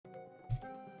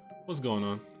What's going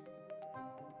on?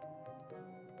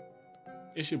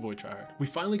 It's your boy Tryhard. We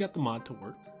finally got the mod to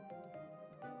work.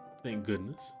 Thank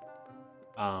goodness.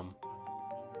 But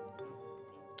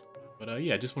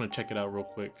yeah, I just want to check it out real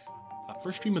quick.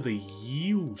 First stream of the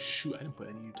year. Shoot, I didn't put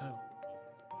any new title.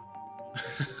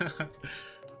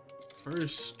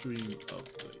 First stream of the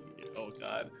year. Oh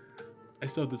god. I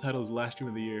still have the title as last stream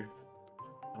of the year.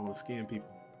 I don't want to scam people.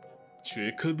 Sure,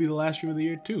 it could be the last stream of the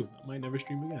year too. I might never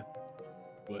stream again.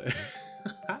 But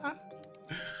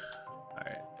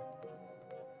alright.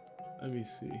 Let me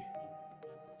see.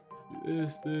 Do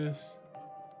this.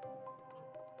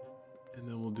 And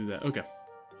then we'll do that. Okay.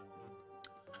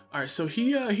 Alright, so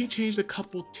he changed a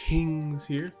couple things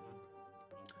here.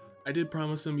 I did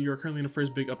promise him you are currently in the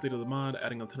first big update of the mod,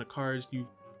 adding a ton of cards, new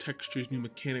textures, new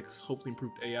mechanics, hopefully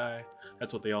improved AI.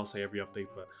 That's what they all say every update,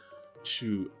 but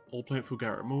shoot. Old plant food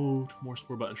got removed, more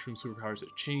spore button shroom superpowers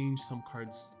have changed, some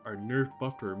cards are nerfed,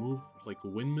 buffed, or removed, like a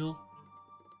windmill.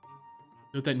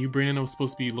 Note that new brand was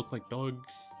supposed to be look like bug.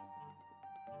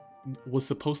 Was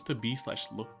supposed to be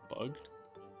 / look bugged.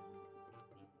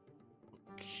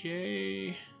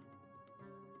 Okay.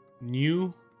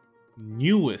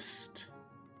 Newest.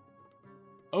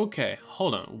 Okay,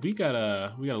 hold on. We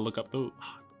gotta look up those.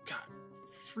 Oh, God,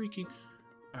 freaking.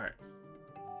 All right.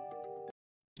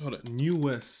 Hold on.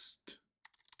 Newest.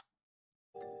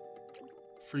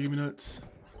 Free nuts.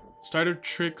 Starter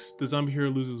tricks. The zombie hero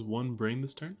loses 1 brain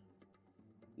this turn.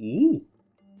 Ooh.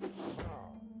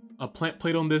 A plant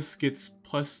plate on this gets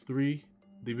 +3.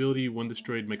 The ability, when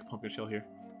destroyed, make a pumpkin shell here.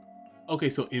 Okay,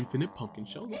 so infinite pumpkin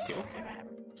shells. Okay.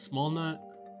 Small nut.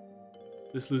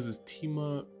 This loses team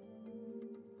up.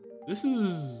 This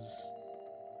is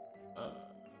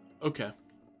okay,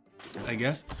 I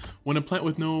guess. When a plant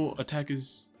with no attack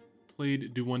is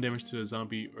played, do 1 damage to a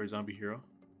zombie or zombie hero.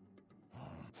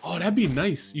 Oh, that'd be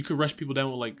nice. You could rush people down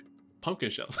with like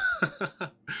pumpkin shells.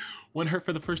 When hurt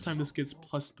for the first time, this gets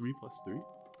 +3/+3.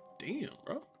 Damn,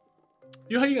 bro.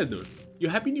 Yo, how you guys doing? Yo,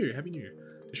 happy new year, happy new year.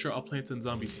 Destroy all plants and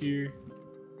zombies here.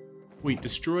 Wait,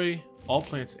 destroy all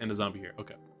plants and a zombie here.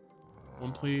 Okay.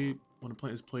 When a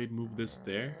plant is played, move this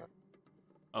there.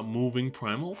 A moving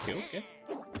primal. Okay.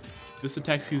 This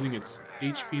attacks using its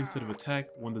HP instead of attack.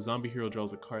 When the zombie hero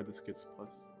draws a card, this gets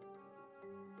plus.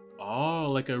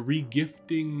 Oh, like a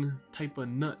regifting type of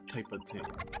nut type of thing.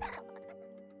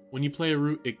 When you play a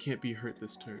root, it can't be hurt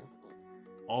this turn.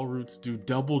 All roots do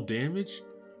double damage.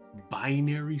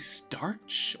 Binary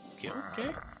starch.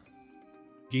 Okay.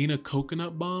 Gain a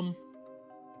coconut bomb.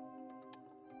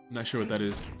 Not sure what that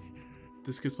is.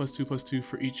 This gets +2/+2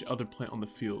 for each other plant on the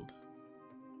field.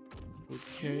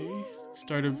 Okay.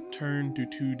 Start of turn, do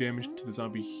 2 damage to the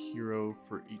zombie hero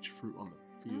for each fruit on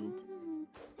the field.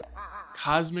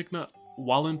 Cosmic nut.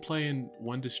 While in play and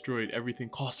when destroyed, everything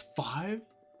costs 5?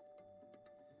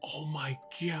 Oh my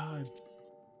god.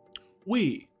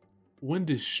 Wait. When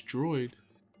destroyed.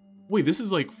 Wait, this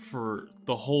is like for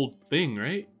the whole thing,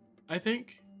 right? I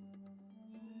think.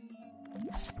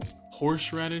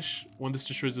 Horseradish. When this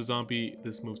destroys a zombie,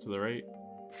 this moves to the right.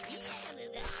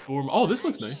 Spore. Oh, this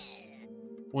looks nice.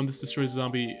 When this destroys a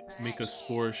zombie, make a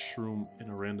spore shroom in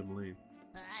a random lane.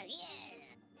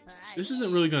 This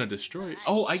isn't really gonna destroy it.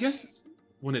 Oh, I guess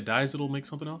when it dies, it'll make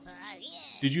something else.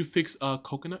 Did you fix a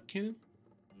coconut cannon?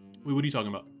 Wait, what are you talking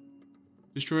about?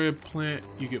 Destroy a plant,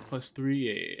 you get +3.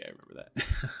 Yeah, I remember that.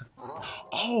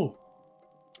 Oh!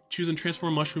 Choose and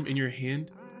transform a mushroom in your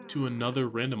hand to another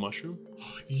random mushroom.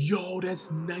 Yo,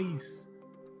 that's nice.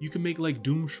 You can make like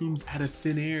doom shrooms out of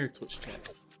thin air. Twitch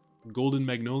chat. Golden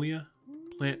magnolia.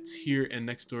 Plants here and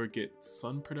next door get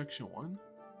sun production 1.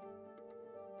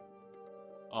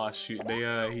 Oh shoot,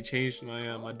 he changed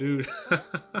my dude.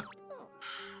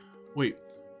 Wait,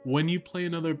 when you play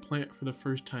another plant for the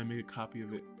first time, make a copy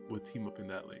of it with team up in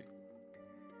that lane.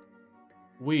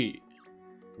 Wait,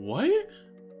 what?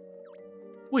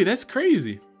 Wait, that's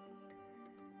crazy.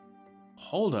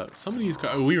 Hold up, some of these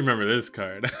cards, we remember this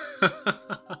card.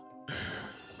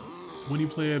 When you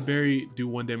play a berry, do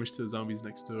 1 damage to the zombies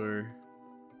next door.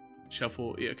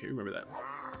 Shuffle, yeah, okay, remember that.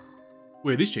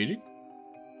 Wait, are these changing?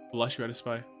 Velociraptor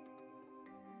Spy.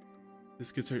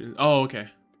 This gets hurt. Oh, okay.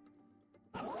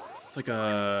 It's like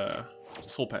a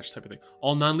soul patch type of thing.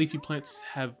 All non-leafy plants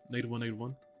have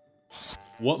 -1/-1.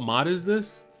 What mod is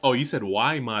this? Oh, you said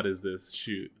why mod is this?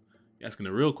 Shoot. You're asking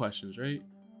the real questions, right?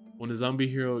 When a zombie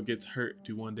hero gets hurt,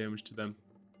 do 1 damage to them.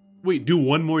 Wait, do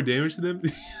 1 more damage to them?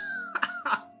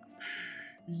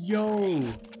 Yo,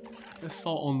 that's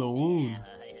salt on the wound.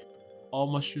 All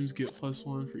mushrooms get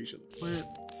 +1 for each other plant.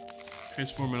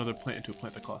 Transform another plant into a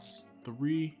plant that costs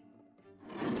 3.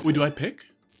 Wait, do I pick?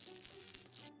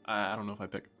 I don't know if I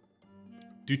pick.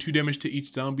 Do 2 damage to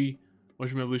each zombie.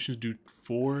 Mushroom evolutions do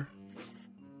 4.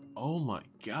 Oh my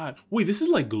god. Wait, this is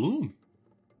like Gloom.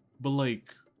 But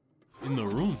like in the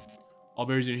room. All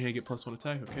berries in your hand get +1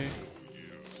 attack, okay.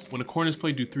 When a corn is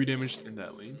played, do 3 damage in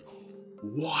that lane.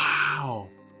 Wow.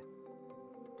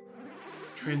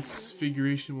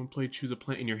 Transfiguration, when played, choose a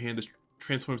plant in your hand. This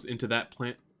transforms into that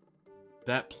plant.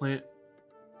 That plant.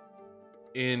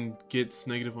 And gets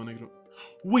 -1, -1.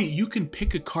 Wait, you can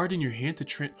pick a card in your hand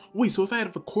to wait, so if I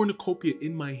had a cornucopia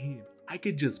in my hand, I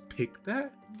could just pick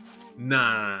that?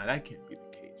 Nah, that can't be the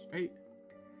case, right?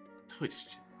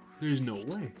 Twitch, there's no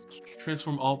way.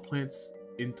 Transform all plants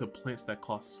into plants that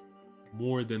cost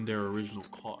more than their original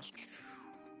cost.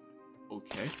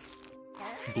 Okay.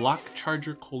 Block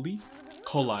Charger Coli.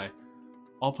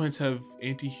 All plants have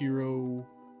anti-hero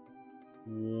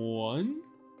 1?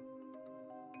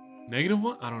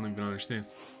 -1? I don't even understand.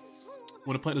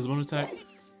 When a plant does a bonus attack,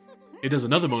 it does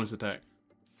another bonus attack.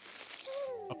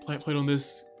 A plant played on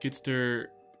this gets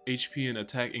their HP and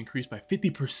attack increased by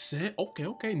 50%.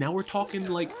 Okay. Now we're talking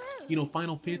like, you know,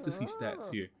 Final Fantasy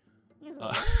stats here.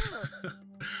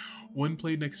 When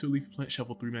played next to a leafy plant,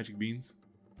 shuffle 3 magic beans.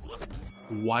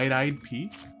 Wide-eyed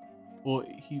P. Well,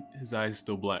 his eyes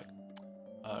still black.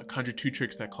 Conjure 2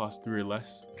 tricks that cost 3 or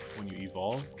less when you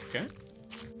evolve. Okay.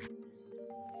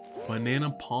 Banana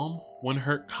Palm. 1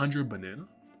 hurt, conjure banana.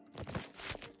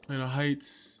 Planet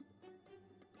Heights.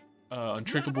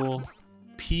 Untrickable.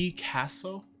 P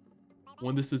Castle.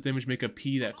 When this does damage, make a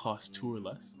P that costs 2 or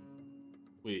less.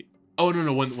 Wait. Oh,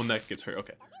 no. When that gets hurt.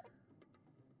 Okay.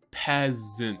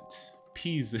 Peasant.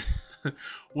 Peasant.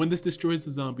 When this destroys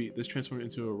the zombie, this transforms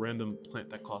into a random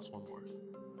plant that costs 1 more.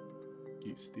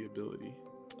 Gives the ability.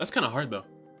 That's kind of hard, though.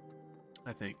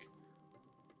 I think.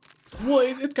 Well,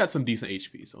 it's got some decent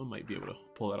HP, so it might be able to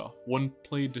pull that off. One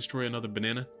play, destroy another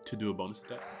banana to do a bonus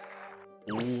attack.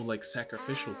 Oh, like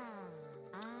sacrificial.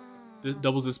 This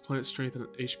doubles this plant's strength and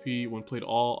HP. When played,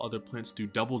 all other plants do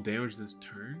double damage this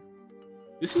turn.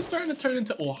 This is starting to turn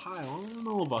into Ohio. I don't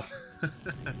know about that.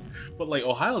 But like,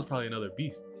 Ohio is probably another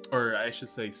beast. Or I should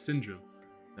say Syndrome.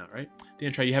 Now, right?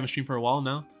 Dan, try. You haven't streamed for a while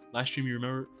now. Last stream you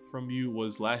remember from you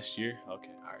was last year.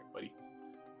 Okay, alright, buddy.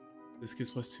 This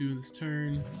gets +2 in this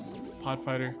turn. Pod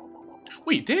Fighter.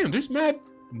 Wait, damn, there's mad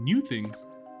new things.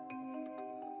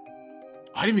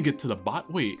 I didn't even get to the bot.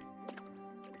 Wait.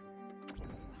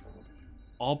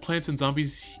 All plants and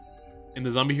zombies in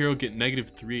the zombie hero get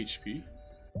 -3 HP.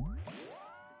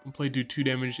 When play, do 2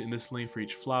 damage in this lane for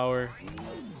each flower.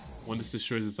 When this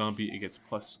destroys a zombie, it gets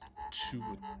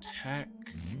 +2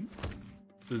 attack.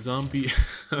 The zombie,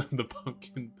 the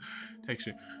pumpkin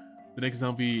texture. The next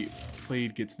zombie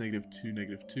played gets -2,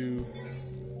 -2.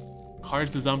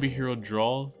 Cards the zombie hero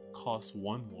draws cost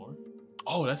 1 more.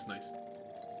 Oh, that's nice.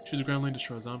 Choose a ground lane,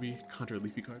 destroy a zombie, conjure a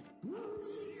leafy card.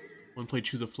 When played,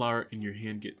 choose a flower in your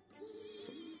hand, gets...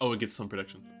 Oh, it gets some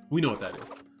protection. We know what that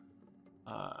is.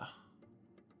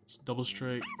 It's double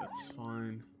strike, that's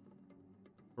fine.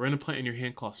 A random plant in your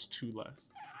hand costs 2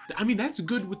 less. I mean, that's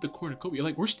good with the cornucopia.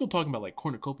 Like, we're still talking about, like,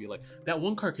 cornucopia. Like, that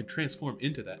one card can transform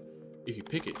into that. If you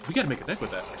pick it, we gotta make a deck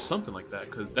with that or something like that,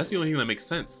 because that's the only thing that makes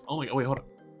sense. Oh my god, wait, hold on.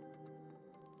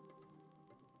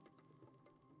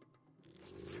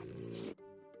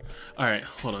 Alright,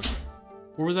 hold on.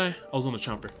 Where was I? I was on the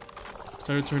Chomper.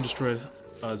 Started turn, destroy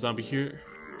zombie here.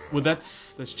 Well,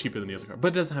 that's cheaper than the other card, but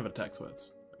it doesn't have an attack, so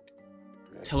that's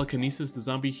like... Telekinesis, the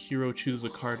zombie hero chooses a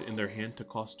card in their hand to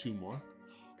cost 2 more.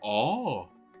 Oh!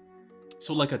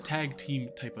 So like a tag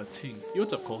team type of thing. Yo,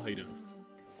 what's up, Cole? How you doing?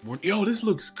 Yo, this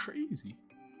looks crazy.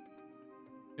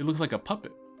 It looks like a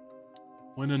puppet.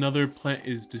 When another plant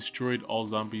is destroyed, all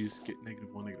zombies get -1,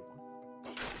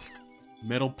 -1.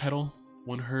 Metal Petal.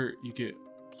 1 hurt, you get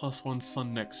 +1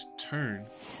 sun next turn.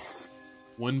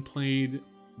 When played,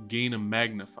 gain a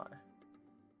Magnify.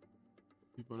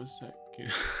 Bonus attack.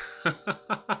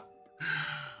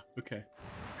 Okay.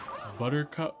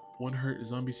 Buttercup. 1 hurt,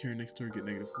 zombies here next turn get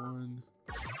 -1.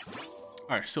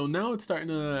 Alright, so now it's starting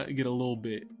to get a little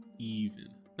bit even.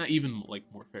 Not even, like,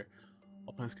 more fair.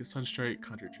 All plants get Sunstrike,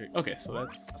 Conjure Trick. Okay, so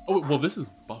that's... Oh, well, this is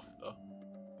buff, though.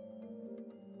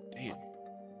 Damn.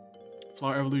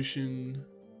 Flower Evolution.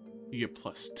 You get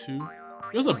 +2. Yo,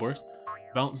 what's up, Boris?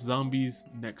 Bounce zombies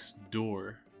next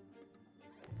door.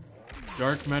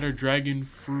 Dark Matter, Dragon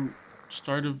Fruit.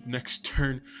 Start of next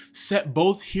turn. Set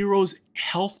both heroes'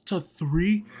 health to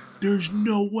 3? There's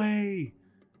no way.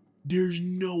 There's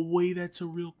no way that's a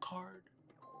real card.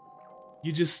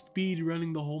 You just speed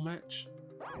running the whole match.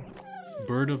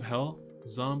 Bird of Hell,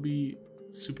 zombie,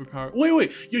 superpower.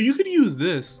 Wait, yo, you could use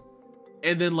this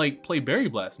and then like play Berry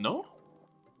Blast, no?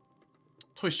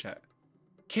 Twitch chat.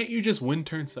 Can't you just win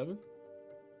turn 7?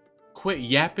 Quit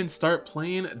yapping, start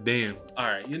playing. Damn. All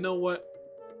right, you know what?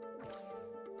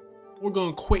 We're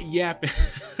gonna quit yapping.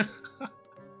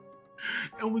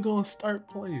 And we're gonna start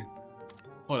playing.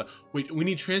 Hold on. Wait, we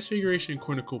need Transfiguration and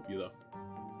Cornucopia though.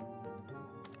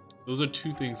 Those are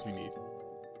two things we need.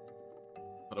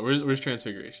 Hold on, where's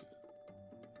Transfiguration?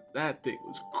 That thing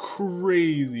was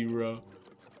crazy, bro.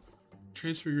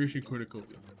 Transfiguration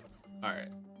Cornucopia. Alright.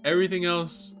 Everything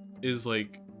else is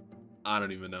like, I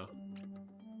don't even know.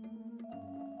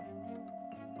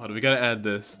 Hold on, we gotta add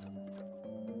this.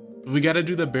 We gotta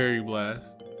do the Berry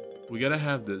Blast. We gotta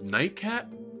have the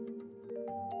Nightcap.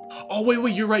 Oh,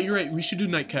 wait, you're right. We should do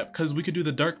Nightcap, because we could do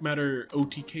the Dark Matter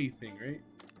OTK thing, right?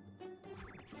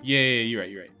 Yeah, you're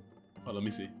right. Oh, let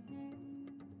me see.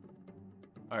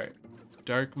 Alright.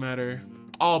 Dark Matter.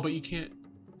 Oh, but you can't.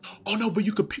 Oh, no, but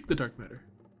you could pick the Dark Matter.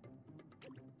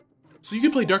 So you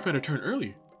could play Dark Matter turn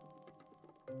earlier.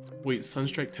 Wait,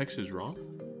 Sunstrike text is wrong?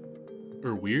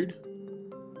 Or weird?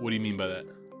 What do you mean by that?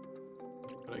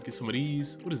 But I get some of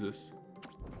these. What is this?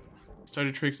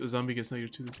 Starter tricks, a zombie gets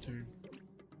 -2 this turn.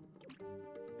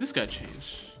 This got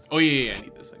changed. Oh, yeah, I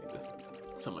need this.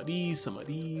 Some of these.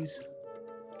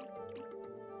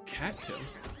 Cattail.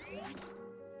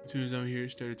 As soon as I'm here,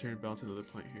 start a turn, bounce another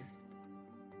plant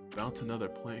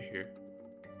here.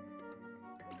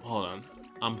 Hold on.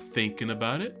 I'm thinking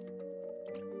about it.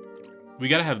 We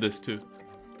gotta have this too.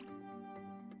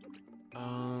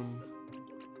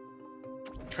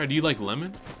 Try, do you like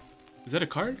lemon? Is that a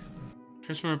card?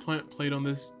 Transform a plant played on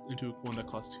this into one that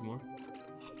costs 2 more.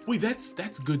 Wait,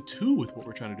 that's good too with what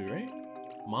we're trying to do, right?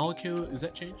 Molecule, is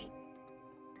that changed?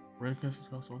 Random crystals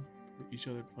cost 1. Each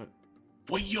other plant.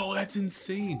 Wait, yo, that's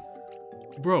insane.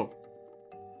 Bro,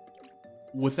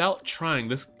 without trying,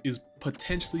 this is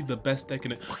potentially the best deck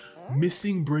in it.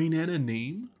 Missing Brainana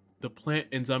name. The plant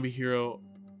and zombie hero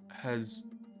has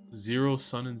 0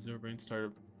 sun and 0 brain.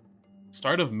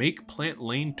 Start of make plant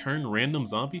lane turn random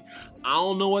zombie. I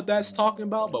don't know what that's talking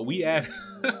about, but we add.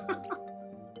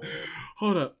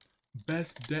 Hold up.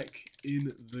 Best deck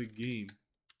in the game.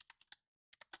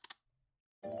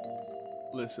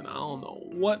 Listen, I don't know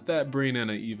what that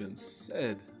Brainana even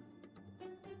said,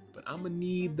 but I'm gonna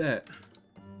need that.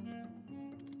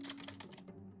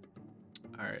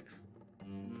 All right.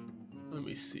 Let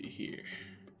me see here.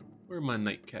 Where's my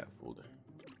Nightcap folder?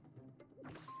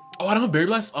 Oh, I don't have Berry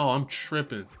Blast? Oh, I'm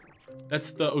tripping.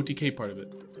 That's the OTK part of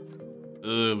it.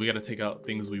 We gotta take out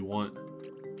things we want.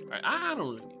 Alright, I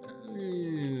don't really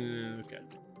need that. Okay.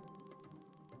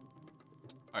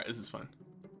 Alright, this is fine.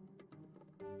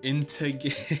 Into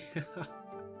game.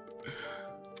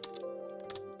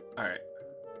 Alright.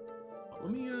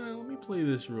 Let me play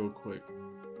this real quick.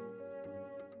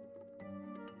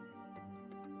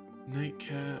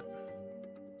 Nightcap.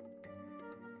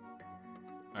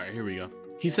 Alright, here we go.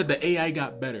 He said the AI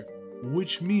got better,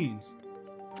 which means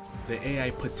the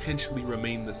AI potentially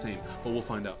remained the same, but we'll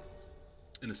find out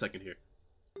in a second here.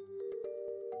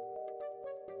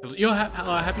 Yo,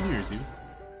 Happy New Year's, Zeus.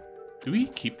 Do we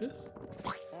keep this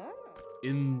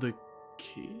in the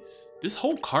case? This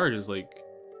whole card is like,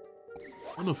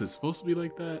 I don't know if it's supposed to be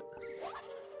like that.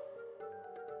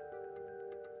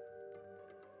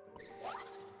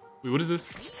 Wait, what is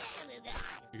this?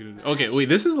 Okay, wait,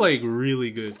 this is like really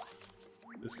good.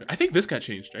 This card. I think this got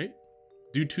changed, right?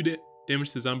 Do 2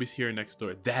 damage to zombies here and next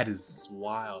door. That is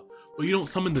wild. But you don't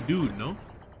summon the dude, no?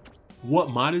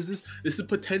 What mod is this? This is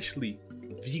potentially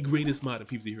the greatest mod in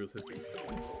PvZHeroes history.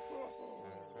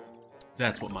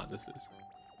 That's what mod this is.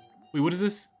 Wait, what is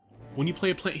this? When you play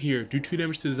a plant here, do 2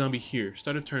 damage to the zombie here.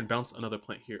 Start a turn, bounce another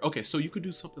plant here. Okay, so you could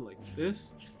do something like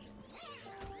this.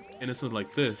 And then something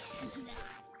like this.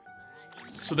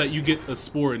 So that you get a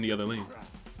spore in the other lane.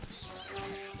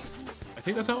 I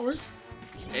think that's how it works.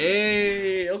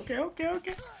 Hey,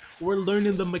 okay. We're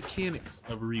learning the mechanics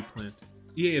of replant.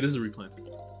 Yeah, this is a replant.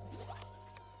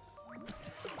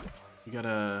 We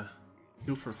gotta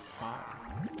heal for 5.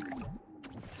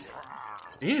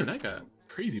 Damn, that got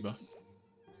crazy, bro.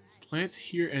 Plants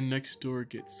here and next door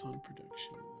get sun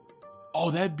production. Oh,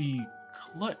 that'd be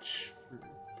clutch.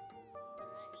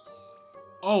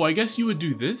 Oh, I guess you would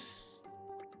do this.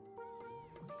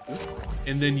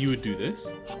 And then you would do this.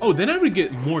 Oh, then I would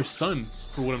get more sun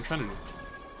for what I'm trying to do.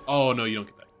 Oh, no, you don't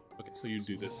get that. Okay, so you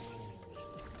do this.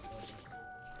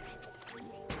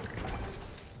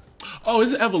 Oh,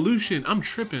 it's evolution. I'm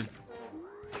tripping.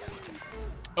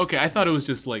 Okay, I thought it was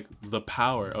just like the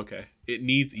power. Okay, it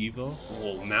needs evo.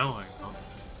 Well, now I know.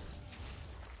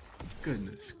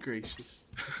 Goodness gracious.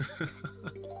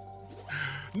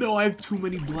 No, I have too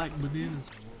many black bananas.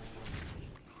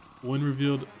 One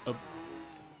revealed a...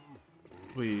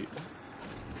 Wait.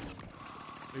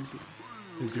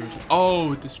 Is 0 to...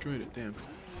 Oh, it destroyed it. Damn.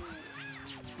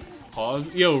 Pause.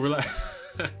 Yo, relax.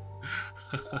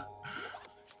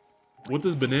 What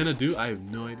does banana do? I have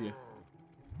no idea.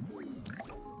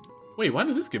 Wait, why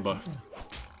did this get buffed?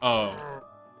 Oh.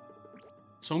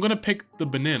 So I'm gonna pick the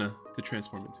banana to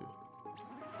transform into.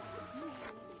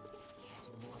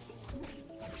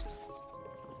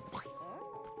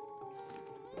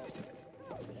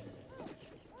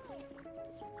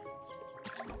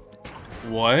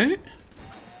 What?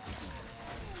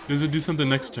 Does it do something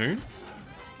next turn?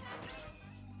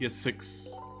 He has 6.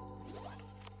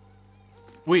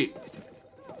 Wait.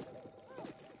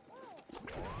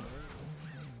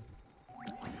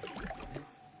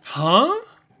 Huh?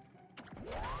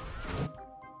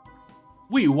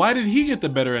 Wait, why did he get the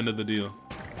better end of the deal?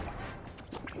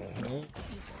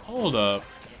 Hold up.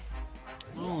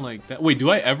 I don't like that. Wait, do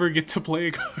I ever get to play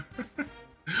a card?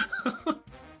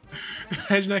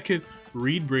 Imagine I could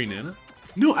read Brainana.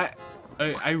 No,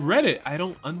 I read it. I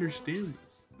don't understand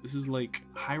this. This is like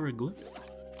hieroglyphic.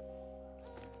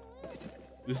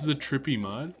 This is a trippy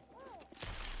mod.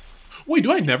 Wait,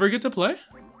 do I never get to play?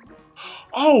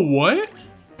 Oh, what?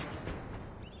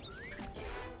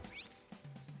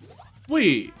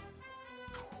 Wait.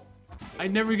 I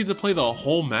never get to play the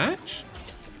whole match?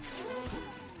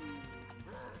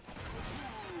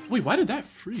 Wait, why did that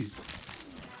freeze?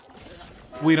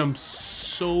 Wait, I'm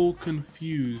so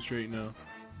confused right now.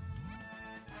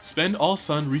 Spend all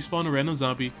sun, respawn a random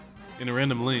zombie in a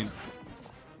random lane.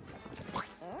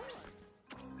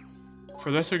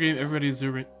 For the rest of the game, everybody is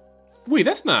 0. Wait,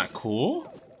 that's not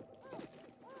cool.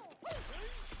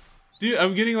 Dude,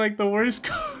 I'm getting like the worst.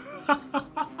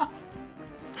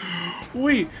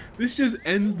 Wait, this just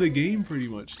ends the game pretty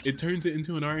much. It turns it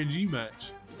into an RNG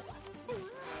match.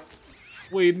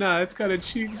 Wait, nah, it's kind of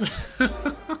cheeks.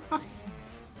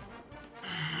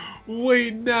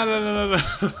 Wait, nah.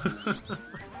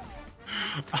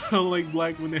 I don't like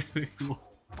black banana anymore.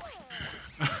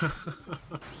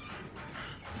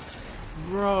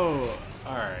 Bro,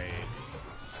 alright.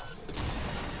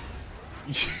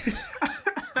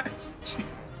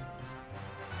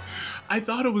 I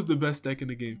thought it was the best deck in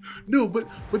the game. No, but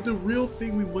the real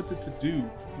thing we wanted to do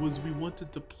was we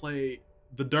wanted to play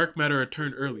the dark matter a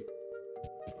turn early.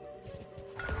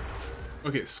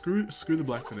 Okay, screw the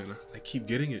black banana. I keep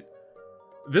getting it.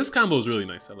 This combo is really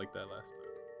nice. I like that last time.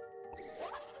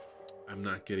 I'm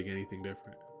not getting anything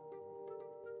different.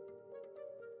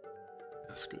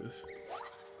 Screw this.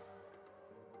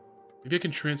 Maybe I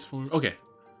can transform. Okay.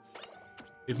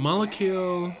 If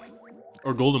Molecule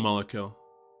or Golden Molecule.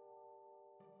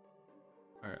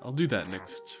 Alright, I'll do that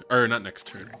next. Or not next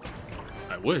turn.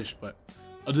 I wish, but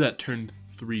I'll do that turn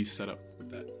 3 setup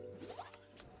with that.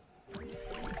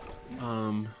 I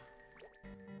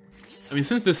mean,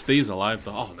 since this stays alive,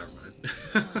 though. Oh, never mind.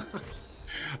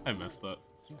 I messed up.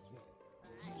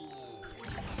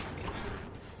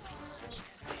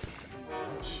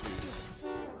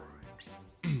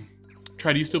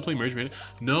 Try, do you still play Merge Mansion?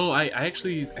 No, I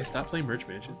stopped playing Merge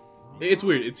Mansion. It's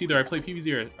weird. It's either I play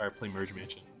PvZ or I play Merge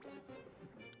Mansion.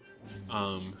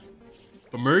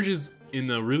 But Merge is in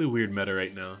a really weird meta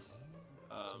right now.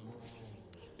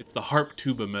 It's the harp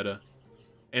tuba meta.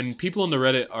 And people on the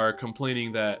Reddit are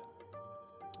complaining that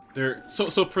they're so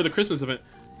for the Christmas event,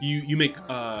 you make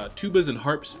tubas and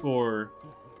harps for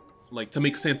like to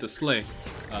make Santa slay.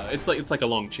 It's like a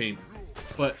long chain.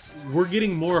 But we're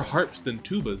getting more harps than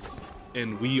tubas,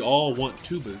 and we all want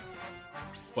tubas.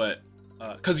 But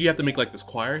because you have to make like this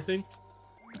choir thing,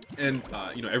 and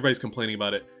you know, everybody's complaining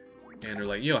about it, and they're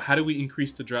like, yo, how do we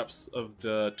increase the drops of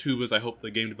the tubas? I hope the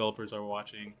game developers are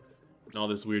watching and all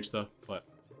this weird stuff. But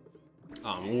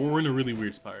we're in a really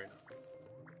weird spot right now.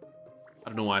 I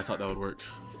don't know why I thought that would work.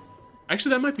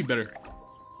 Actually, that might be better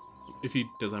if he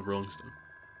doesn't have Rolling Stone.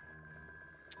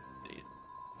 Damn.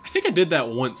 I think I did that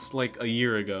once, like a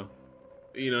year ago.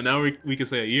 You know, now we can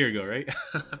say a year ago, right?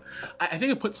 I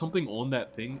think I put something on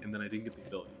that thing and then I didn't get the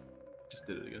ability. Just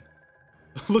did it again.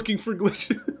 Looking for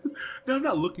glitches. No, I'm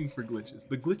not looking for glitches.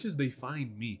 The glitches, they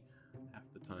find me half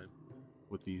the time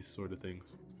with these sort of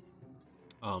things.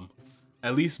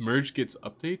 At least Merge gets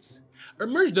updates. Or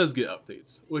Merge does get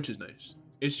updates, which is nice.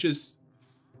 It's just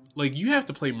like you have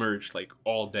to play Merge like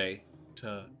all day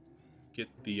to get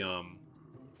the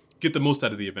most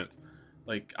out of the events.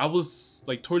 Like I was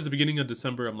like towards the beginning of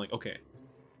December, I'm like, okay,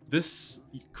 this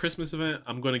Christmas event,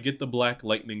 I'm gonna get the Black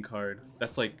Lightning card.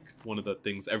 That's like one of the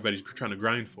things everybody's trying to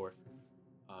grind for.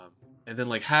 And then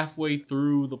like halfway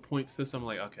through the point system, I'm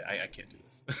like, okay, I can't do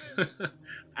this.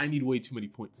 I need way too many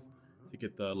points to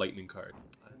get the Lightning card.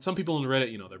 Some people on the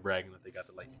Reddit, you know, they're bragging that they got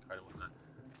the Lightning card and whatnot.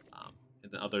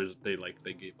 and the others they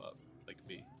gave up, like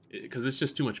me, because it's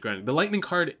just too much grinding. The lightning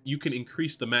card, you can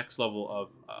increase the max level of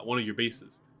one of your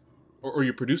bases or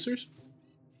your producers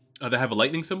that have a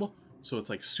lightning symbol. So it's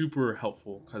like super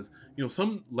helpful because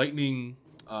some lightning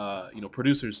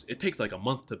producers, it takes like a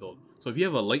month to build. So if you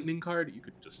have a lightning card, you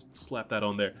could just slap that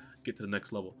on there, get to the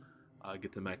next level,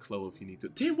 get to max level if you need to.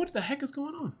 Damn, what the heck is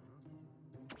going on?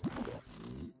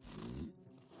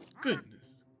 Goodness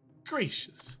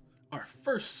gracious. Our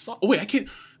first soft... Oh, wait, I can't...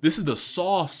 This is the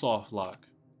soft lock.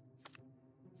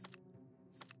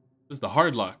 This is the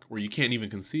hard lock where you can't even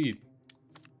concede.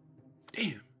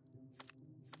 Damn.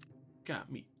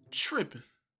 Got me tripping.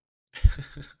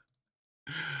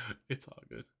 It's all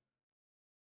good.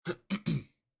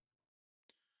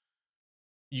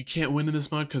 You can't win in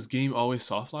this mod because game always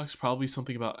soft locks. Probably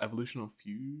something about evolution of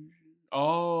fusion.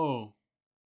 Oh.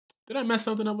 Did I mess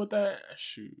something up with that?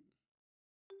 Shoot.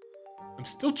 I'm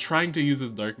still trying to use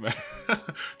this dark matter.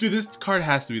 Dude, this card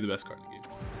has to be the best card in the game.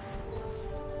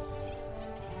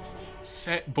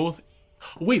 Set both...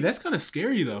 Wait, that's kind of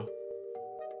scary though.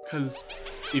 Because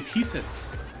if he sets...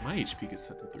 My HP gets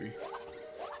set to 3.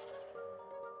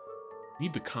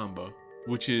 Need the combo,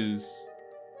 which is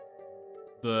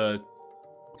the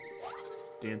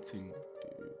dancing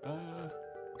dude.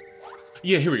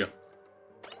 Yeah, here we go.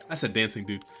 I said dancing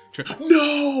dude.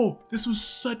 No! This was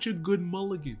such a good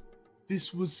mulligan.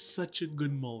 This was such a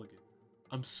good mulligan.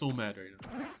 I'm so mad right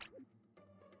now.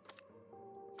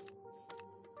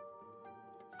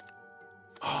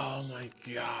 Oh my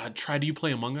god. Do you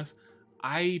play Among Us?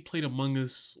 I played Among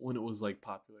Us when it was like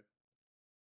popular.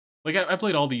 Like I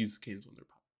played all these games when they're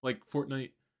popular. Like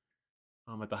Fortnite,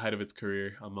 at the height of its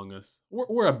career, Among Us.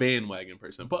 We're a bandwagon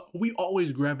person, but we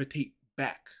always gravitate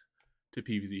back to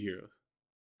PvZ Heroes.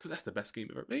 Because that's the best game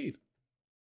ever made.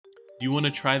 Do you want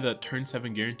to try the turn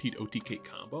 7 guaranteed OTK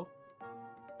combo?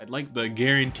 I'd like the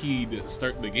guaranteed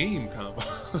start the game combo.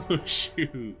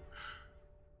 Shoot.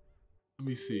 Let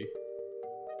me see.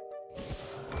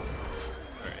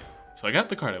 Alright. So I got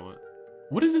the card I want.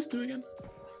 What does this do again?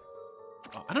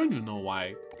 Oh, I don't even know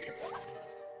why. Okay.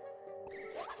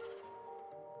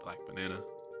 Black banana.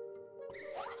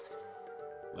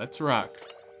 Let's rock.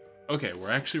 Okay, we're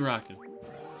actually rocking.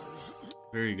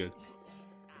 Very good.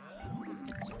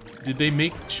 Did they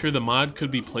make sure the mod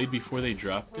could be played before they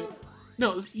dropped it?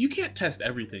 No, you can't test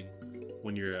everything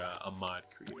when you're a mod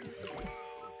creator.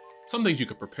 Some things you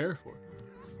could prepare for,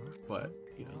 but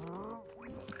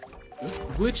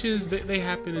glitches, they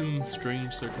happen in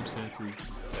strange circumstances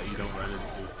that you don't run into.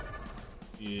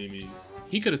 You know what I mean?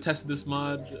 He could have tested this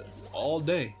mod all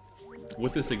day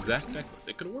with this exact necklace.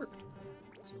 It could have worked.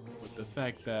 But the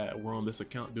fact that we're on this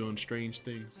account doing strange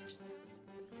things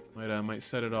might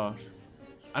set it off.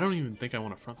 I don't even think I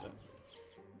want to front that.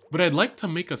 But I'd like to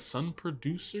make a sun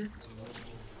producer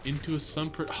into a sun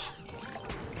oh,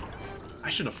 I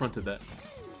should have fronted that.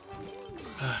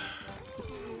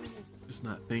 Just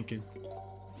not thinking.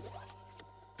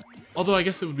 Although I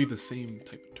guess it would be the same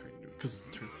type of turn, because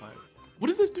turn 5. What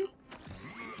does this do?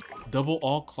 Double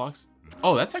all clocks.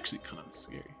 Oh, that's actually kind of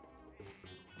scary.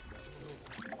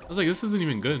 I was like, this isn't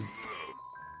even good.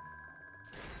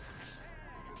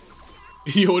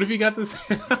 Yo, what if you got this?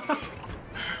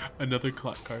 Another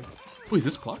clock card. Wait, is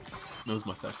this clock? No, this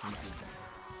must have something.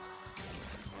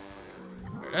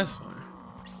 Alright, that's fine.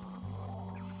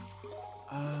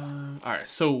 Alright,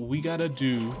 so we gotta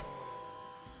do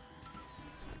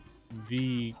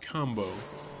the combo.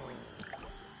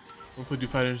 One put do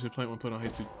 5 damage to the plant, one put on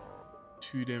haste do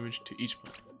 2 damage to each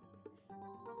plant.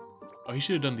 Oh, he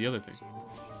should have done the other thing.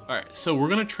 Alright, so we're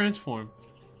gonna transform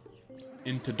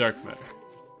into dark matter.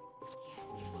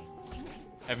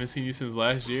 Haven't seen you since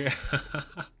last year.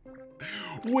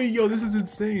 Wait, yo, this is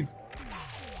insane.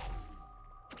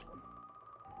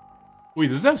 Wait,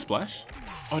 does it have splash?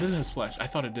 Oh, it doesn't have splash. I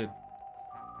thought it did.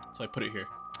 So I put it here.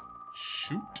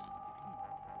 Shoot.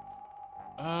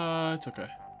 It's okay.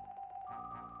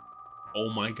 Oh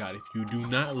my god, if you do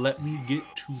not let me get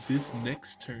to this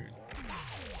next turn,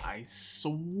 I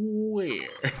swear.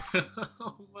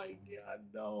 Oh my god,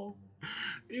 no.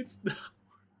 It's not.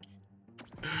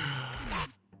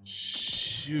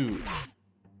 Shoot.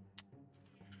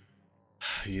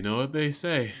 You know what they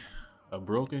say? A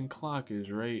broken clock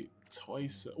is right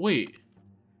twice. Wait.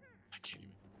 I can't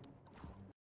even.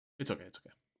 It's okay, it's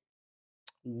okay.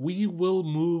 We will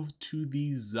move to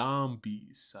the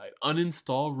zombies side.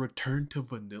 Uninstall, return to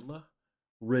vanilla,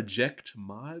 reject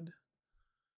mod.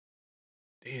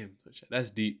 Damn,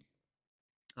 that's deep.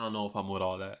 I don't know if I'm with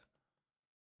all that.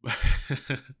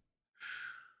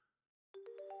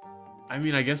 I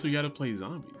mean, I guess we gotta play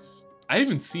zombies. I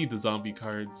even see the zombie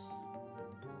cards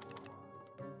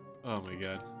Oh my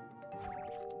god.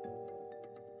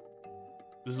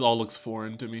 This all looks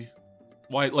foreign to me.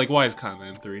 Why is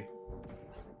Conman 3?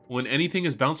 When anything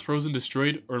is bounced, frozen,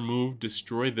 destroyed, or moved,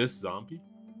 destroy this zombie?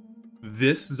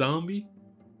 This zombie?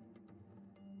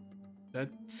 That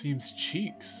seems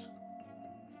cheeks.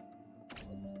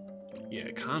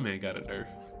 Yeah, Conman got a nerf.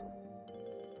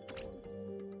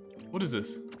 What is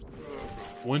this?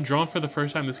 When drawn for the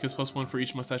first time, this gets +1 for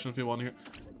each mustache on the field while here.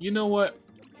 You know what?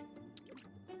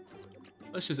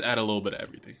 Let's just add a little bit of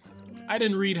everything. I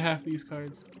didn't read half these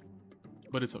cards,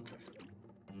 but it's okay.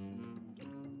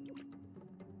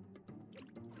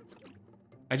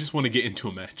 I just want to get into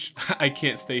a match. I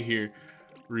can't stay here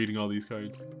reading all these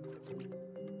cards.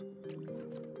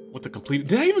 What to complete?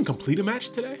 Did I even complete a match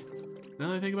today? Now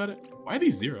that I think about it. Why are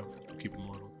these 0? Keep them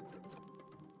on.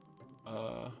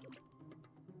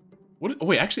 What? Oh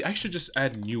wait, actually, I should just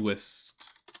add newest,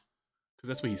 because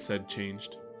that's what he said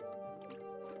changed.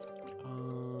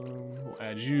 We'll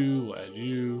add you. We'll add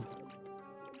you.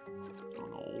 I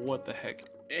don't know what the heck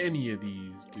any of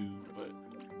these do, but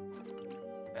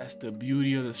that's the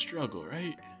beauty of the struggle,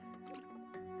 right?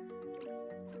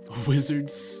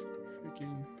 Wizards,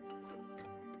 freaking.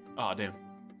 Oh damn.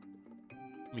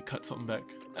 Let me cut something back.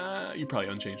 You're probably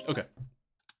unchanged. Okay.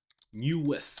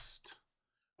 Newest.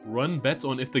 Run bets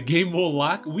on if the game will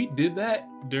lock. We did that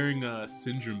during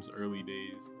Syndrome's early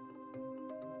days.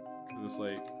 Cause it's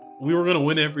like we were gonna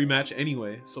win every match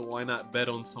anyway, so why not bet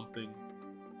on something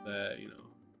that, you know,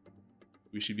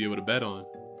 we should be able to bet on?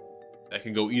 That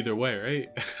can go either way, right?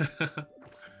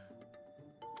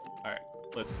 Alright,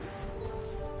 let's see.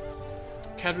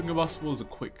 Capturing Impossible is a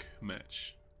quick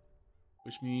match,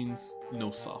 which means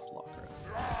no soft lock, right?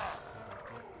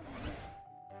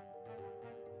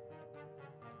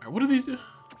 Alright, what do these do?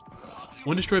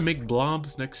 One destroy, make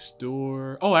blobs next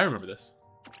door. Oh, I remember this.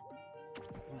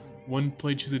 One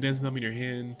play, choose a dancing zombie in your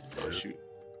hand. Oh, shoot.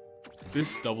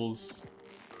 This doubles.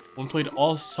 One played,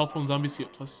 all cell phone zombies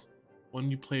get +1.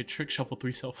 You play a trick, shuffle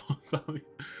 3 cell phone zombies.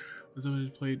 Somebody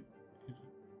played.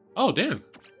 Oh, damn.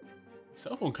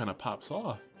 Cell phone kind of pops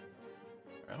off.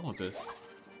 I don't want this.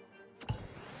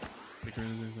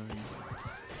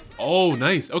 Oh,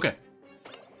 nice. Okay.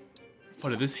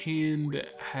 Hold on, this hand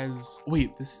has...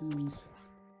 Wait, this is...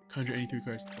 Conjure any 3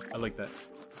 cards. I like that.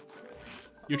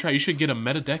 You try. You should get a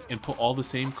meta deck and put all the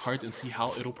same cards and see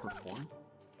how it'll perform.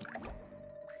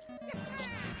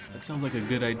 That sounds like a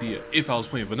good idea. If I was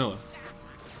playing vanilla.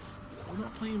 I'm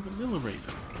not playing vanilla right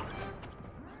now.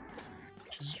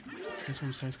 Just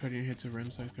transform a science card in your head to a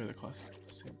random science card that costs the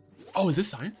same. Oh, is this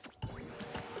science?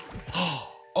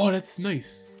 Oh, that's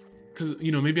nice. Because,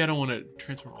 you know, maybe I don't want to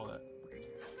transform all that.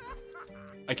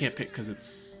 I can't pick because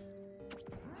it's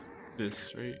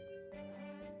this, right?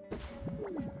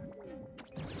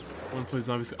 One plays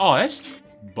zombies. Oh, that's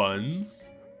buns.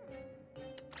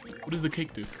 What does the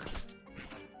cake do?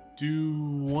 Do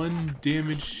 1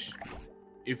 damage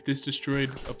if this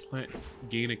destroyed a plant,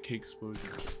 gain a cake exposure.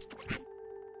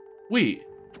 Wait.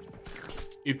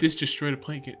 If this destroyed a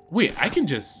plant, wait, I can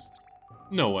just...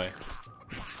 No way.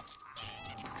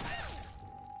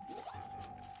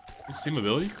 The same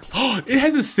ability? Oh, it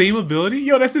has the same ability?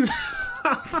 Yo, that's his...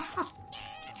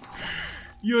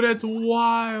 Yo, that's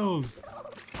wild.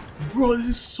 Bro, this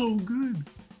is so good.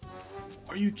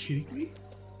 Are you kidding me?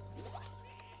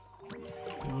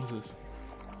 Hey, what is this?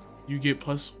 You get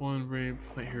 +1 rain,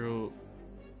 plant hero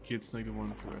gets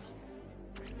 -1 for the rest.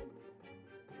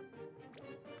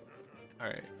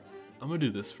 Alright, I'm gonna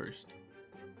do this first.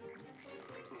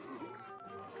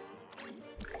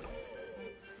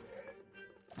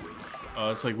 Oh,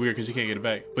 it's like weird because you can't get it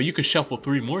back. But you could shuffle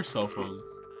 3 more cell phones.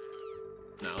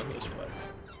 No, let's relax.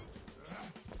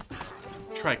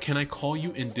 Try, can I call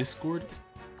you in Discord?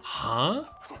 Huh?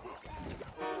 What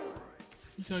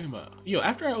are you talking about? Yo,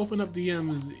 after I open up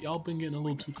DMs, y'all been getting a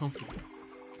little too comfortable.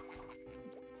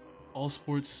 All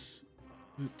sports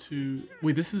to...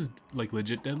 Wait, this is like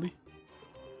legit deadly?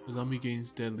 The zombie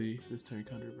gains deadly this turn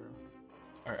counter barrel.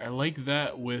 Alright, I like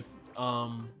that with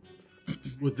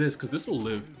with this, because this will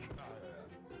live.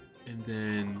 And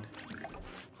then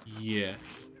yeah.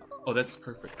 Oh, that's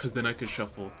perfect, because then I could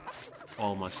shuffle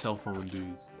all my cell phone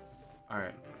dudes.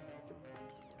 Alright.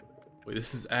 Wait,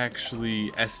 this is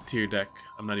actually S tier deck.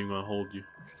 I'm not even gonna hold you.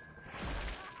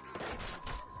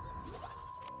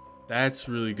 That's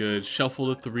really good.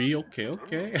 Shuffle to 3. Okay,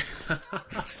 okay.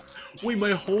 Wait,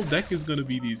 my whole deck is gonna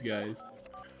be these guys.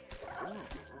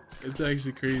 It's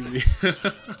actually crazy.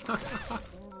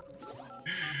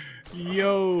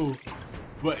 Yo.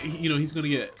 But, you know, he's gonna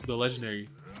get the legendary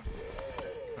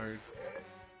card.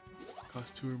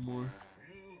 Cost 2 or more.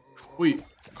 Wait,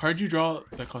 card you draw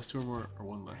that costs 2 or more or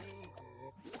 1 less.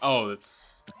 Oh,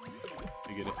 that's...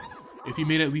 I get it. If you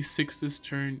made at least 6 this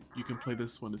turn, you can play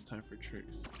this when it's time for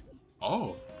tricks.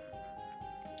 Oh.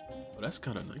 Well, that's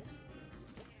kind of nice.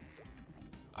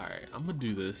 Alright, I'm gonna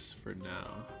do this for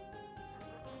now.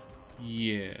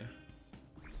 Yeah.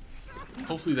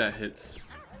 Hopefully that hits.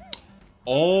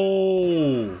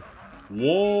 Oh!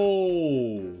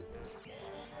 Whoa!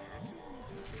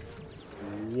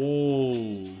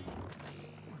 Whoa!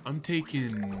 I'm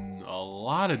taking a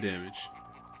lot of damage.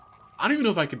 I don't even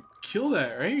know if I could kill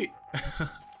that, right?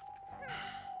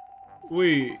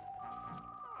 Wait.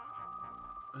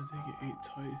 I think it ate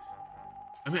twice.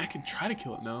 I mean, I can try to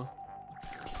kill it now.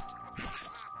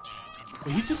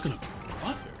 But he's just gonna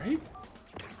buff it, right?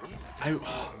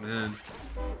 Oh, man.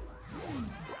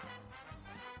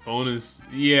 Bonus.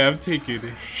 Yeah, I'm taking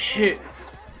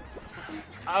hits.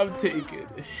 I'm taking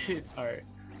hits. Alright.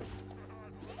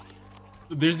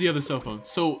 There's the other cell phone.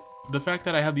 So, the fact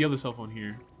that I have the other cell phone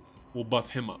here will buff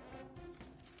him up.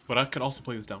 But I could also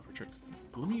play this down for tricks.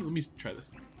 But let me try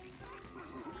this.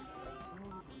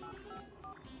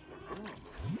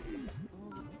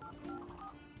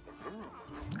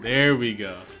 There we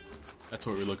go. That's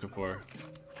what we're looking for.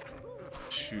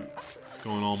 Shoot. It's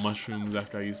going all mushrooms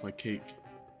after I use my cake.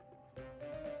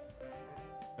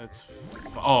 That's...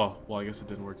 Oh, well, I guess it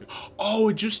didn't work. Oh,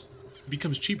 it just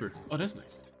becomes cheaper. Oh, that's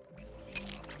nice.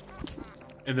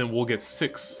 And then we'll get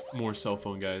 6 more cell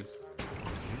phone guys.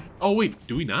 Oh, wait.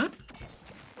 Do we not?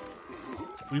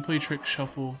 When you play trick,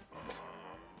 shuffle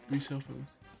 3 cell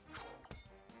phones.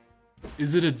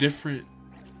 Is it a different...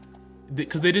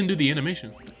 Because they didn't do the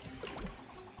animation.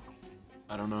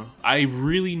 I don't know. I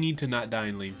really need to not die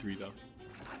in lane 3, though.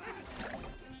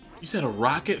 You said a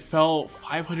rocket fell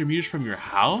 500 meters from your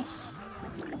house?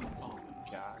 Oh my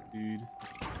god, dude.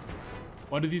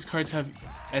 Why do these cards have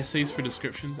essays for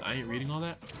descriptions? I ain't reading all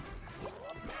that.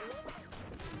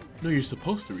 No, you're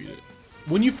supposed to read it.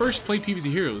 When you first played PvZ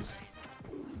Heroes,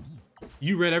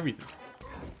 you read everything.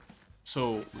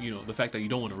 So, you know, the fact that you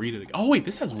don't want to read it again. Oh, wait,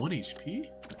 this has 1 HP?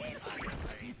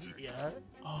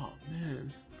 Oh,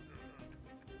 man.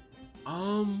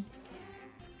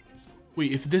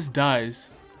 Wait, if this dies,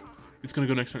 it's gonna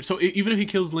go next turn. So even if he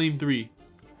kills lane 3,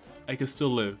 I can still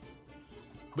live.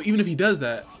 But even if he does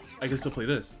that, I can still play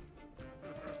this.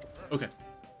 Okay.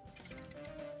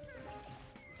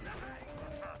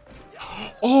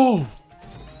 Oh!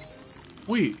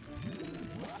 Wait.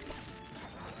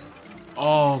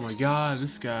 Oh my god,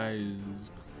 this guy is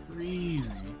crazy.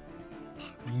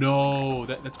 No,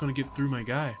 that's gonna get through my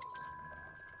guy.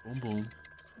 Boom, boom.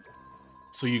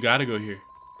 So you gotta go here.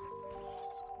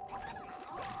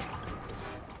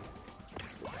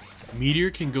 Meteor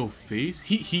can go face?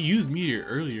 He used Meteor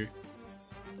earlier.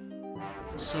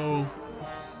 So...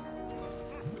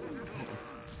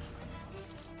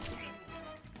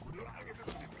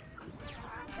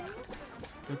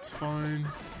 That's fine.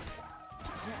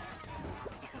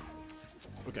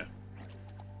 Okay.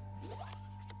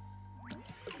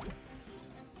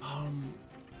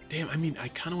 Damn, I mean, I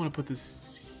kind of want to put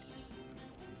this...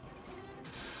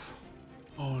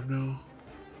 Oh, no.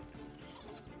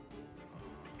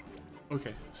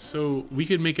 Okay, so we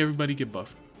could make everybody get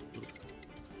buffed.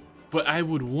 But I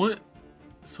would want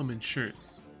some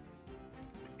insurance.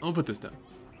 I'm gonna put this down.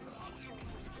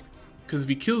 Because if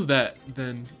he kills that,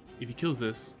 then if he kills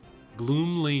this,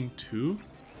 Gloom lane 2?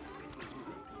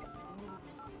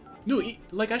 No,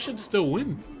 like I should still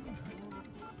win.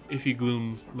 If he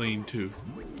glooms lane 2.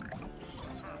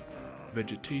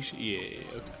 Vegetation, yeah,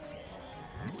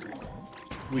 okay.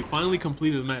 We finally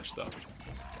completed the match though.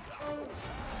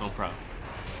 So I'm proud.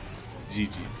 GG,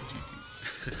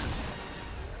 GG.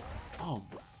 Oh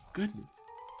my goodness.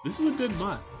 This is a good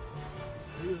mod.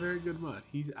 This is a very good mod.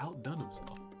 He's outdone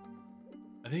himself.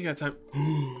 I think I got time.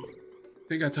 I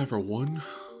think I got time for one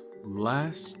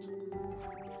last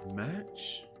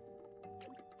match.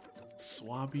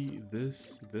 Swabby,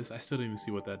 this. I still didn't even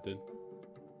see what that did.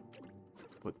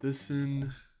 Put this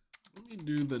in. Let me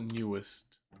do the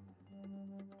newest.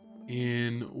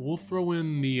 And we'll throw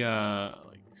in the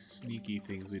like sneaky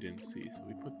things we didn't see. So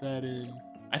we put that in.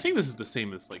 I think this is the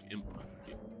same as like input.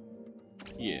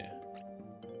 Yeah.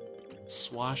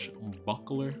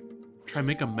 Swashbuckler. Try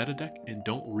make a meta deck and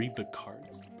don't read the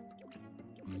cards.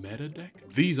 Meta deck?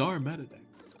 These are meta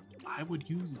decks. I would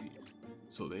use these.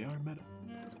 So they are meta.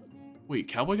 Wait,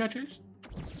 Cowboy got changed?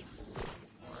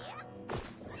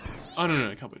 Oh,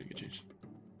 no, Cowboy didn't get changed.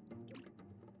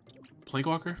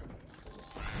 Plankwalker?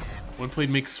 One played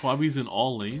makes swabbies in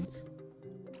all lanes?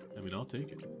 I mean, I'll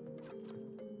take it.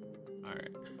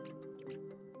 Alright.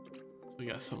 So We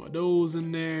got some of those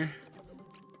in there.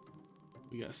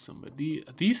 We got some of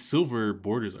these silver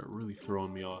borders are really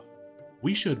throwing me off.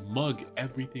 We should mug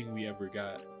everything we ever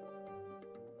got.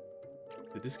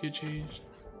 Did this get changed?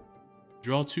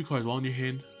 Draw 2 cards while in your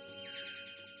hand.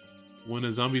 When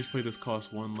the zombies play, this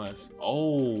costs 1 less.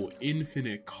 Oh,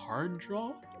 infinite card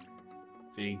draw?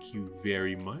 Thank you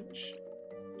very much.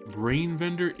 Brain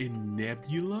Vendor in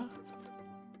Nebula?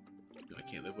 I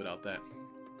can't live without that.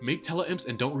 Make Teleimps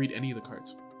and don't read any of the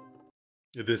cards.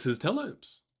 This is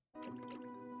Teleimps.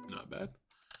 Not bad.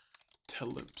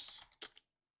 Teleimps.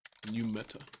 New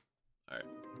meta. Alright.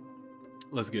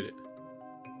 Let's get it.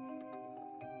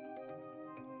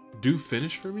 Do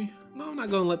finish for me? No, I'm not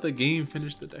gonna let the game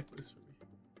finish the deck list for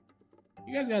me.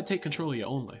 You guys gotta take control of your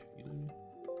own life, you know what I mean?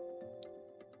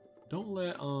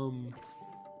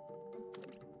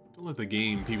 Don't let the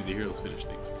game PvZTryHard finish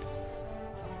things for you.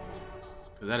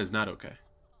 Cause that is not okay.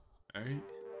 Alright.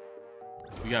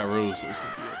 We got Rose, so it's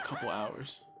gonna be a couple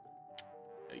hours.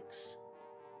 Yikes.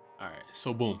 Alright,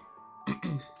 so boom.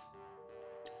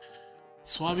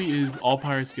 Swabby is all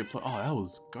pirates get plus. Oh, that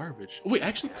was garbage. Oh, wait,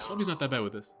 actually, Swabby's not that bad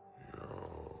with this.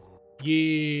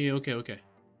 Yeah, okay.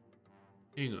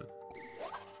 Hang on.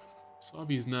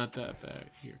 Swabby's not that bad.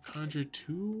 Here, Conjure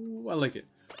 2. I like it.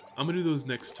 I'm gonna do those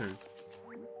next turn.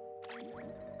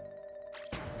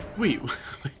 Wait, my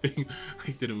thing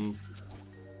didn't move.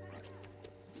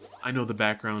 I know the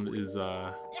background is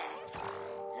not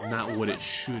what it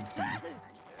should be.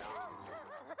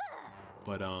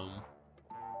 But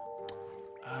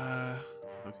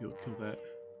if he'll kill that.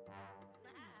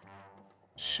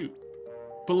 Shoot.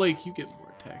 But like you get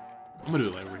more attack. I'm gonna do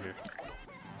it like over here.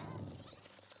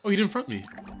 Oh, he didn't front me.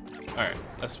 Alright,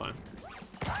 that's fine.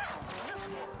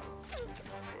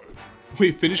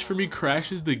 Wait, finish for me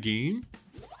crashes the game?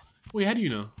 Wait, how do you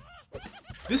know?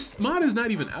 This mod is not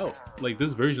even out. Like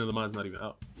this version of the mod is not even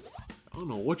out. I don't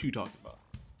know what you talking about.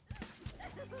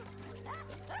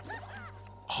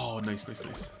 Oh, nice. Put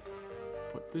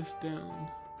this down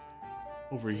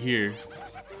over here.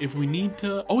 If we need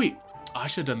to, oh wait, I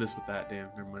should have done this with that. Damn,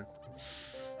 never mind.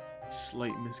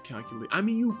 Slight miscalculate. I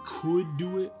mean, you could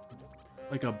do it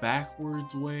like a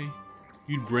backwards way.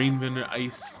 You'd Brain Vendor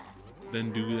Ice,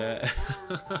 then do that.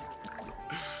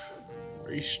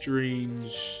 Very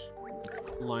strange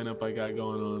lineup I got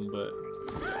going on, but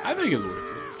I think it's worth it.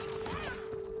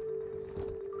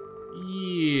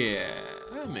 Yeah,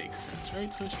 that makes sense,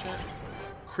 right, Twitch chat?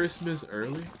 Christmas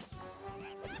early?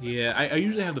 Yeah, I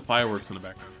usually have the fireworks in the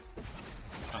background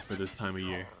for this time of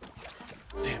year.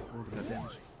 Damn, look at that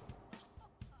damage.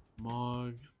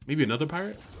 Mog. Maybe another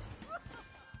pirate?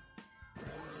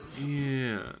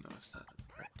 Yeah, no, it's not another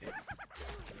pirate. Damn.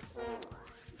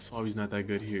 Swabby's not that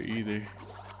good here either.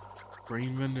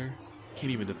 Brain Vendor.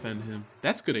 Can't even defend him.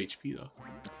 That's good HP though.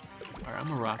 Alright, I'm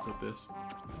gonna rock with this.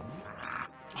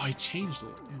 Oh, he changed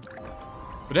it. Damn.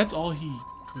 But that's all he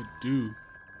could do.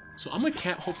 So I'm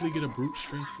gonna hopefully get a brute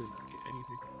strength and not get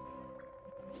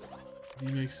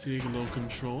anything. Z-Max Sig, low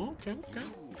control. Okay.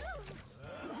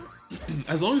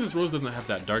 As long as this Rose doesn't have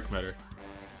that dark matter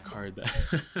card that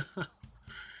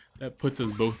that puts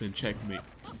us both in checkmate.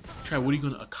 Try, what are you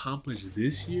gonna accomplish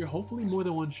this year? Hopefully more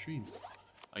than one stream.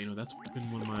 You know, that's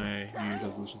been one of my New Year's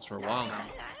resolutions for a while now.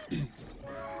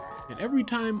 And every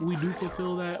time we do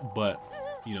fulfill that, but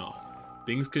you know,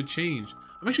 things could change.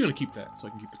 I'm actually gonna keep that so I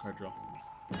can keep the card draw.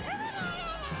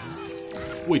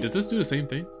 Wait, does this do the same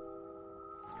thing?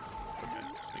 Okay,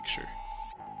 let's make sure.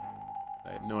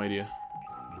 I had no idea.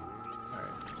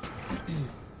 Alright.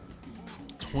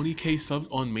 20k subs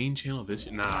on main channel this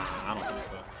year? Nah, I don't think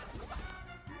so.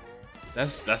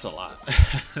 That's a lot.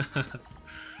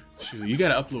 Shoot, you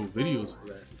gotta upload videos for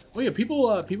that. Oh yeah,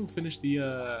 people finished the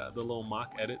little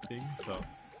mock edit thing, so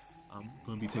I'm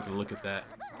gonna be taking a look at that.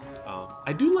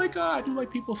 I do like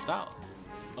people's styles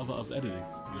of editing.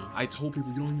 You know, I told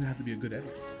people you don't even have to be a good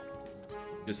editor.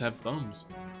 Just have thumbs.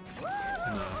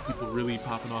 And people really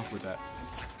popping off with that.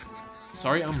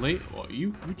 Sorry I'm late. Well,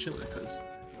 you chilling because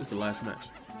this is the last match.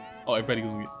 Oh, everybody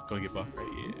gonna get buffed,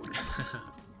 right? Yeah.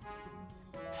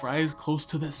 Fry is close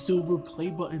to that silver play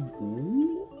button.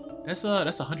 Ooh, that's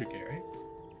 100k, right?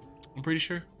 I'm pretty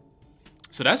sure.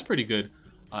 So that's pretty good,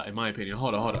 in my opinion.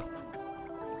 Hold on.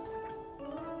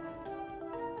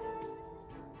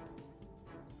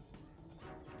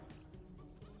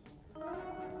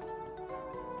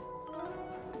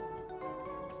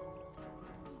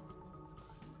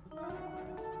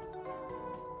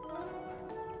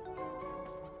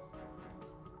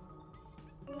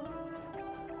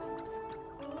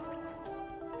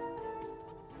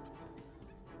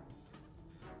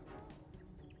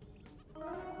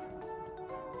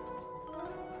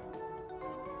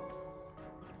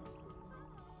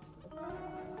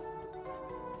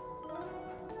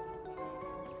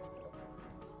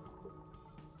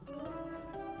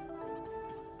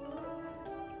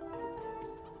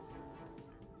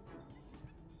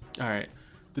 All right.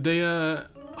 Did they didn't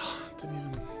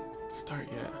even start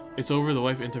yet. It's over. The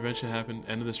wife intervention happened.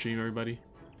 End of the stream, everybody.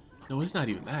 No, it's not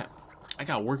even that. I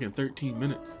got work in 13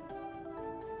 minutes.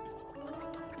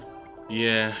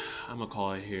 Yeah, I'm gonna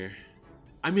call it here.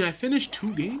 I mean, I finished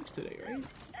 2 games today, right?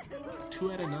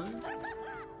 2 out of 9.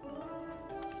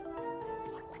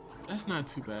 That's not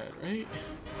too bad, right?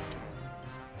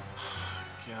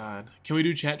 God. Can we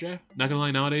do chat draft? Not gonna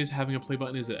lie, nowadays having a play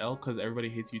button is an L because everybody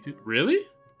hates YouTube. Really?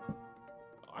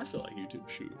 Oh, I still like YouTube.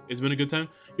 Shoot. It's been a good time.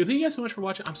 Yo, thank you guys so much for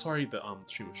watching. I'm sorry the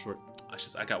stream was short.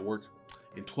 I got work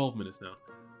in 12 minutes now.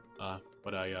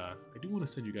 But I do want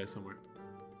to send you guys somewhere.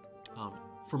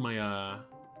 For my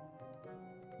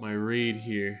my raid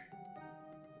here.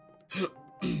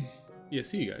 Yeah,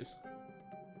 see you guys.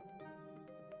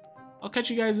 I'll catch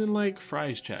you guys in like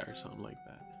Fry's chat or something like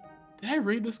that. Did I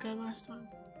raid this guy last time?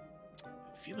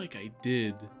 I feel like I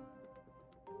did.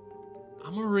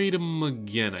 I'm gonna raid him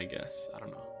again, I guess. I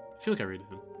don't know. I feel like I raided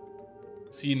him.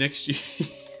 See you next year.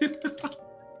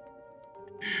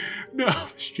 No,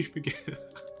 stream again.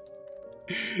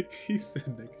 He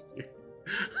said next year.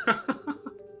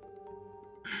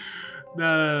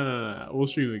 No. We'll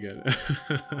stream again.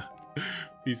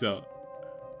 Peace out.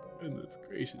 Goodness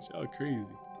gracious, y'all crazy.